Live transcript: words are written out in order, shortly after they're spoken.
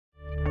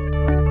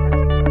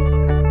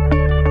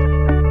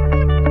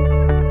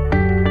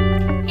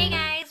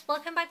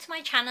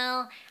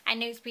I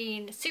know it's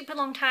been a super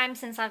long time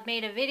since I've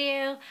made a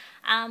video,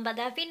 but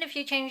there have been a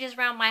few changes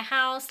around my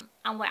house,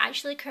 and we're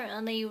actually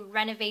currently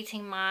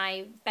renovating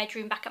my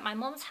bedroom back at my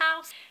mum's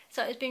house.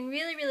 So it's been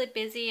really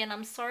busy, and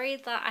I'm sorry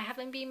that I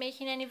haven't been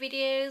making any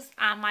videos,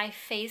 and my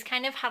face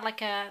kind of had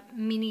like a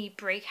mini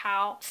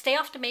breakout. Stay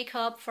off the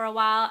makeup for a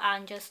while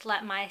and just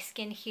let my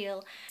skin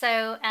heal.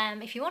 So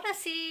if you want to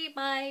see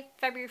my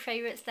February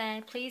favourites,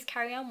 then please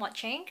carry on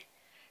watching.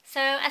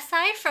 So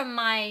aside from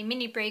my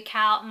mini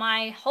breakout,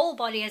 my whole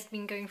body has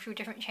been going through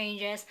different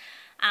changes,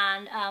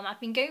 and I've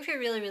been going through a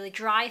really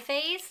dry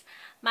phase.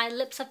 My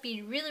lips have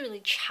been really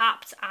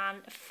chapped and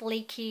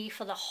flaky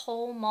for the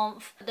whole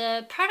month.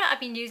 The product I've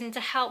been using to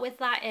help with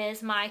that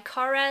is my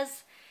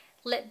Korres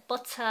lip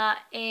butter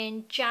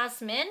in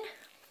Jasmine,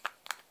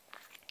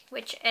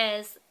 which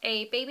is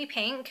a baby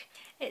pink.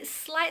 It's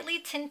slightly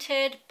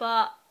tinted,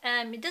 but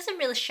it doesn't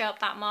really show up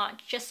that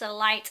much, just a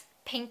light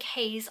pink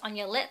haze on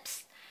your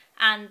lips.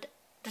 And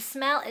the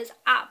smell is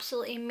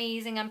absolutely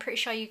amazing. I'm pretty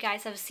sure you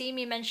guys have seen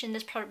me mention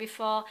this product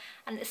before,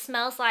 and it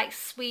smells like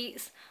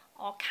sweets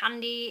or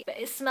candy, but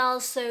it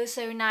smells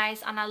so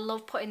nice, and I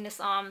love putting this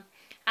on.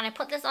 And I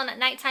put this on at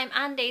nighttime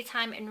and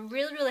daytime, and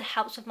really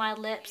helps with my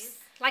lips.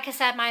 Like I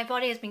said, my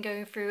body has been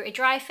going through a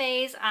dry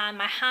phase, and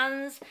my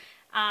hands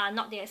are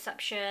not the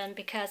exception,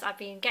 because I've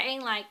been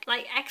getting like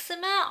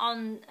eczema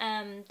on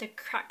the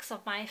cracks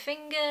of my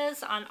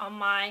fingers and on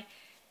my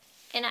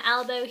inner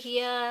elbow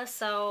here.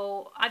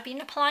 So I've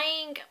been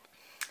applying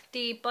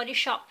the Body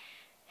Shop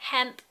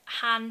Hemp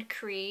hand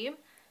cream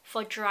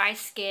for dry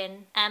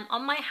skin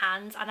on my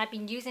hands, and I've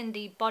been using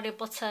the body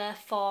butter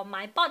for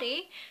my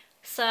body.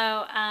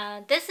 So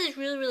this is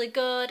really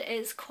good.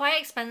 It's quite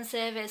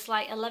expensive. It's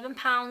like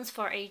 £11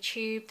 for a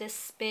tube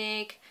this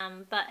big,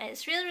 but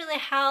it's really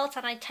helped,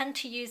 and I tend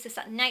to use this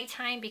at night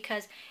time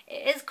because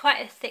it is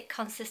quite a thick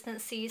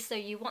consistency, so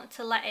you want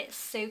to let it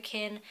soak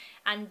in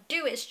and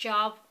do its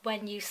job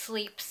when you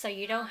sleep, so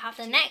you don't have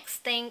to. The next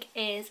thing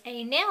is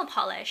a nail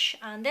polish,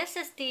 and this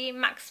is the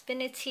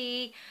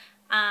Maxfactor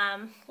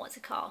what's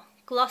it called?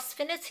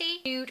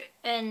 Glossfinity Nude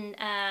in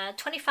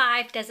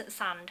 25 Desert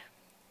Sand.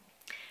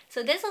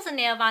 So this was a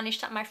nail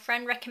varnish that my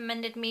friend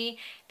recommended me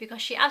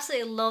because she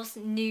absolutely loves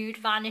nude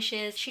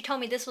varnishes. She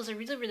told me this was a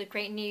really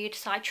great nude,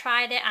 so I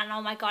tried it, and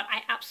oh my god,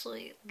 I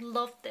absolutely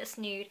love this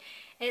nude.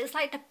 It's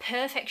like the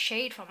perfect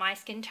shade for my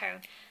skin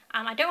tone.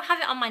 I don't have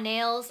it on my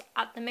nails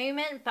at the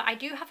moment, but I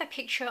do have a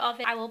picture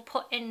of it I will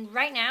put in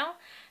right now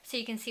so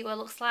you can see what it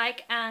looks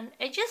like, and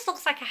it just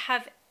looks like I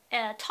have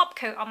a top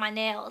coat on my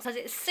nails because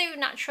it's so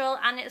natural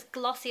and it's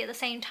glossy at the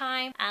same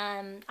time.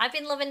 I've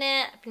been loving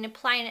it. I've been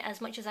applying it as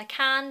much as I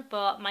can,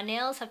 but my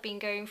nails have been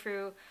going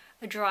through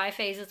a dry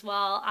phase as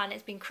well, and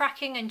it's been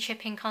cracking and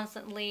chipping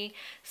constantly,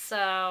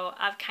 so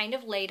I've kind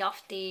of laid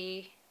off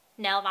the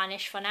nail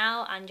varnish for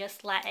now and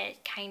just let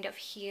it kind of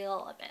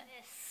heal a bit.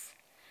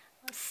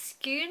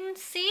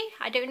 Scunci,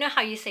 I don't know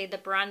how you say the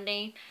brand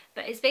name,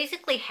 but it's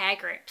basically hair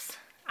grips.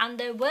 And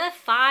there were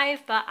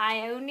 5, but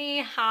I only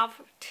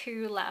have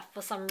 2 left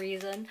for some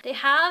reason. They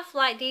have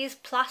like these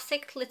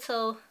plastic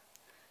little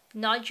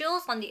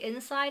nodules on the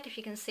inside, if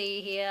you can see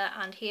here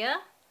and here.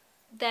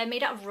 They're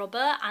made out of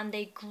rubber, and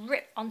they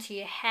grip onto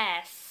your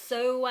hair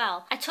so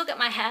well. I took at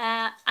my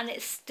hair and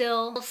it's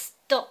still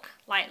stuck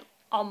like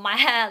on my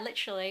hair,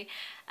 literally.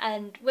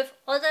 And with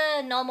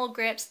other normal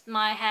grips,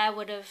 my hair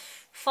would have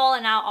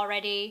fallen out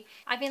already.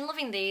 I've been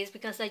loving these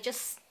because they're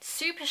just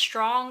super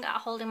strong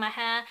at holding my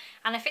hair,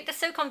 and I think they're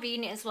so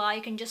convenient as well.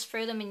 You can just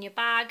throw them in your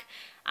bag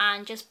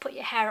and just put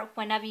your hair up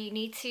whenever you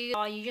need to,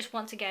 or you just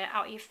want to get it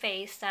out of your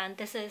face, and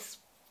this is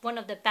one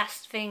of the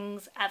best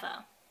things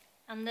ever.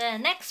 And the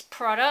next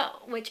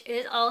product, which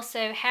is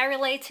also hair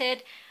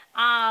related,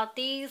 are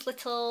these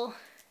little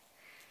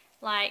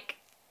like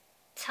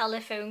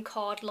telephone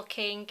cord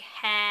looking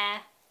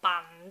hair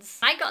bands.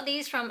 I got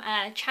these from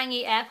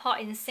Changi Airport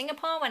in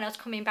Singapore when I was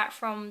coming back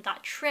from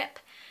that trip,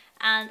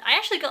 and I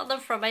actually got them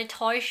from a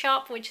toy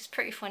shop, which is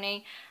pretty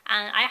funny,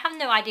 and I have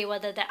no idea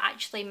whether they're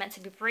actually meant to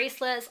be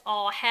bracelets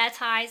or hair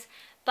ties,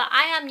 but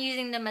I am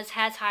using them as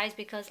hair ties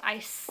because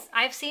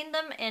I've seen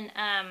them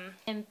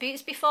in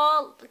Boots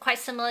before, quite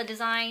similar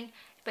design,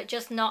 but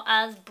just not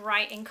as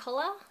bright in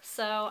colour.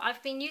 So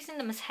I've been using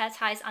them as hair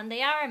ties, and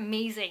they are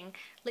amazing.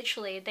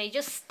 Literally, they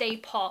just stay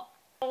put.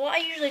 What I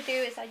usually do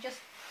is I just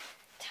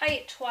tie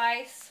it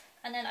twice,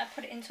 and then I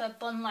put it into a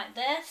bun like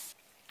this,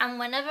 and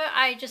whenever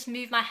I just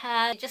move my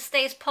hair, it just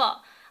stays put,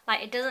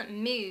 like it doesn't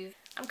move.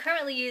 I'm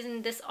currently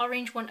using this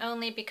orange one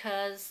only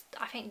because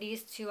I think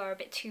these two are a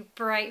bit too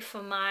bright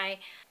for my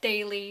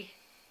daily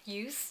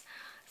use.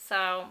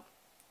 So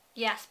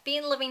yes,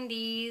 been loving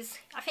these.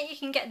 I think you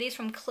can get these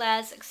from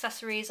Claire's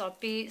Accessories or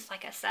Boots,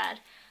 like I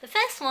said. The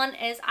first one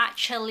is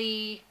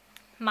actually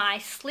my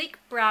Sleek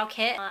Brow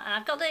Kit, and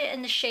I've got it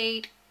in the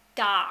shade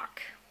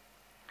Dark.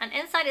 And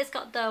inside it's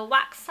got the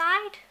wax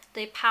side,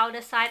 the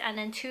powder side, and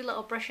then 2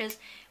 little brushes,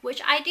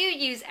 which I do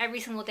use every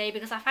single day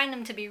because I find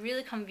them to be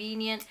really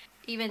convenient.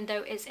 even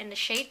though it's in the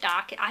shade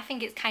dark. I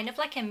think it's kind of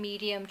like a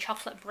medium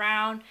chocolate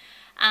brown.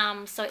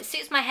 So it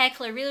suits my hair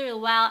color really, really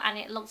well, and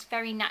it looks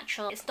very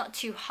natural. It's not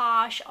too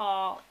harsh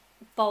or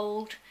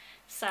bold.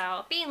 So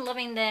I've been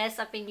loving this.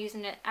 I've been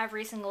using it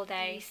every single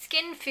day.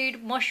 Skin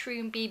Food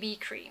Mushroom BB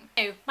Cream.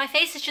 So my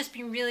face has just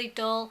been really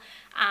dull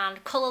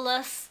and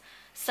colourless.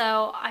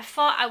 So I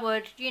thought I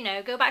would, you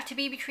know, go back to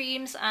BB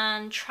creams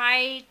and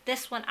try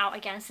this one out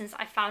again since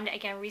I found it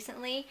again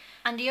recently.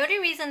 And the only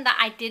reason that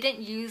I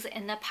didn't use it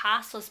in the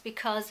past was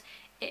because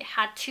it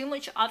had too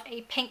much of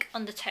a pink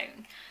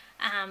undertone.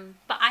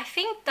 But I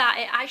think that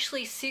it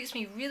actually suits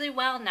me really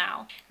well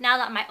now. Now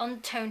that my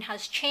undertone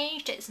has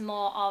changed, it's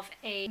more of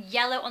a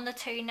yellow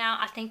undertone now.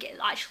 I think it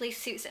actually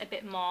suits it a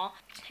bit more.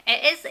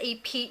 It is a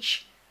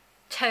peach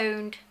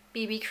toned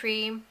BB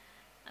cream,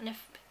 and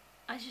if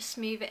I just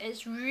smooth it,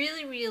 it's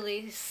really,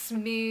 really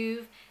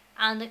smooth,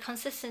 and the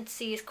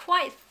consistency is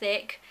quite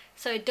thick,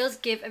 so it does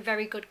give a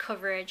very good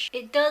coverage.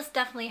 It does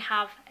definitely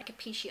have like a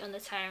peachy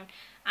undertone,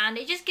 and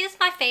it just gives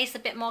my face a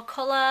bit more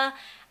colour.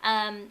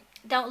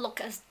 Don't look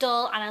as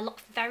dull, and I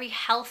look very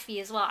healthy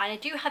as well. And I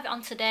do have it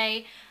on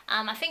today.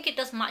 I think it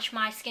does match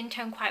my skin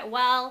tone quite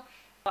well.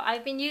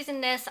 I've been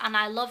using this and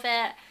I love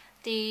it.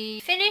 The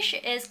finish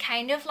is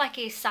kind of like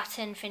a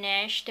satin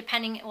finish,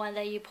 depending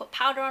whether you put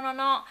powder on or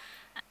not.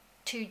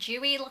 Too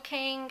dewy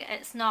looking,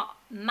 it's not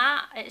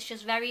matte, it's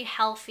just very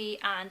healthy,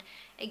 and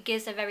it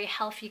gives a very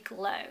healthy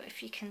glow,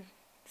 if you can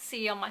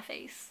see on my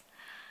face.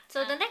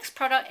 So the next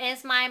product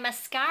is my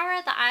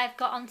mascara that I've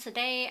got on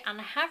today, and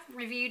I have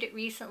reviewed it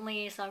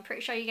recently, so I'm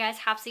pretty sure you guys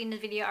have seen the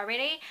video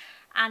already.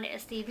 And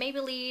it's the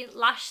Maybelline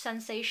Lash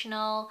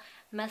Sensational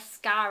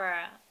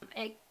Mascara.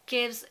 It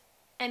gives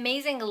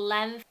amazing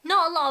length,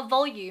 not a lot of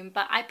volume,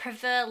 but I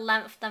prefer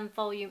length than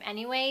volume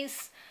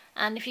anyways.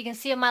 And if you can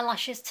see on my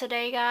lashes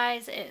today,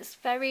 guys, it's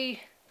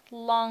very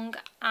long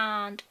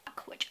and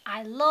black, which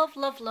I love,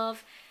 love,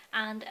 love.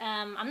 And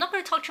I'm not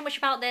going to talk too much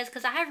about this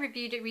because I have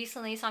reviewed it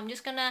recently, so I'm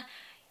just going to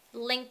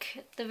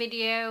link the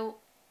video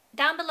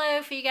down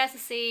below for you guys to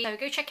see. So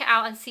go check it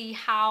out and see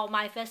how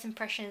my first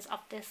impressions of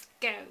this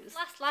goes.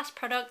 Last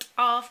product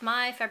of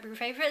my February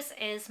favourites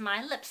is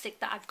my lipstick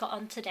that I've got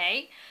on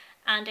today.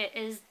 And it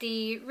is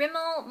the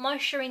Rimmel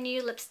Moisture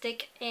Renew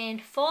lipstick in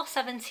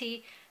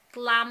 470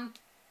 Glam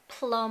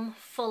Plum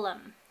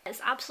Fulham.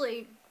 It's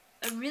absolutely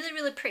a really,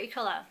 really pretty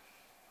colour.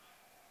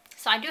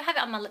 So I do have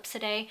it on my lips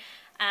today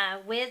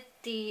with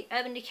the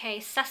Urban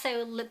Decay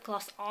Sasso lip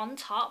gloss on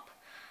top.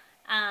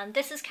 And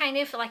this is kind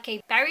of like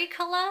a berry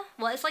colour.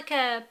 Well, it's like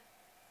a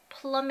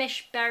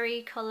plumish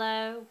berry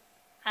colour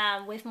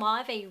with more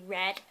of a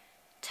red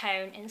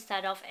tone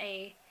instead of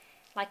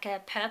like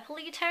a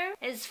purpley tone.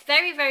 It's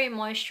very, very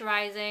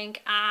moisturising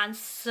and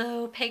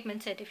so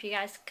pigmented, if you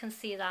guys can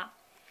see that.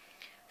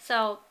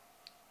 So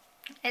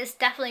it's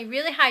definitely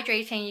really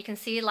hydrating. You can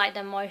see like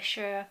the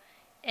moisture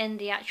in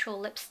the actual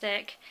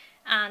lipstick,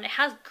 and it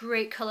has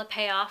great colour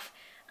payoff.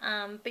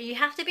 But you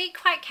have to be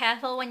quite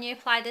careful when you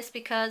apply this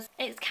because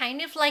it's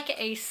kind of like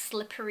a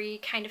slippery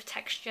kind of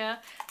texture.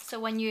 So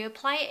when you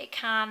apply it, it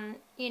can,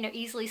 you know,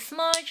 easily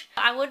smudge.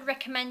 I would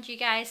recommend you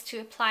guys to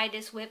apply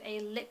this with a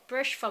lip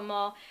brush for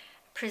more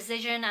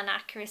precision and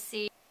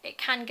accuracy. It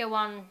can go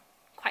on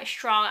quite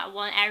strong at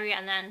one area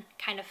and then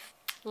kind of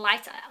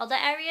light at other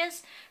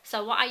areas.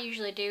 So what I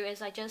usually do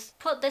is I just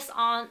put this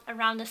on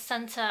around the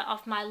center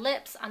of my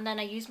lips, and then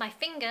I use my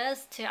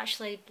fingers to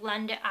actually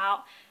blend it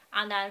out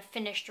and then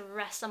finish the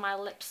rest of my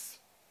lips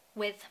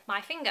with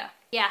my finger.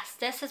 Yes,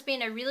 this has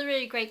been a really,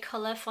 really great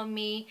colour for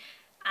me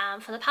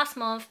for the past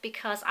month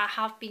because I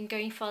have been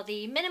going for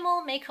the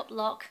minimal makeup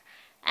look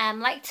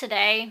like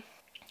today.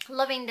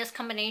 Loving this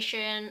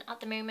combination at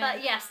the moment.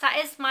 But yes,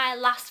 that is my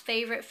last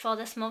favourite for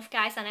this month,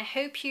 guys, and I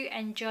hope you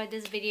enjoyed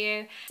this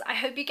video. I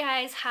hope you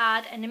guys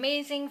had an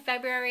amazing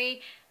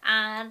February,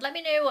 and let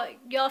me know what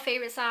your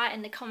favourites are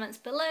in the comments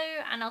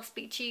below, and I'll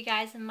speak to you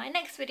guys in my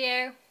next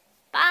video.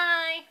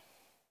 Bye!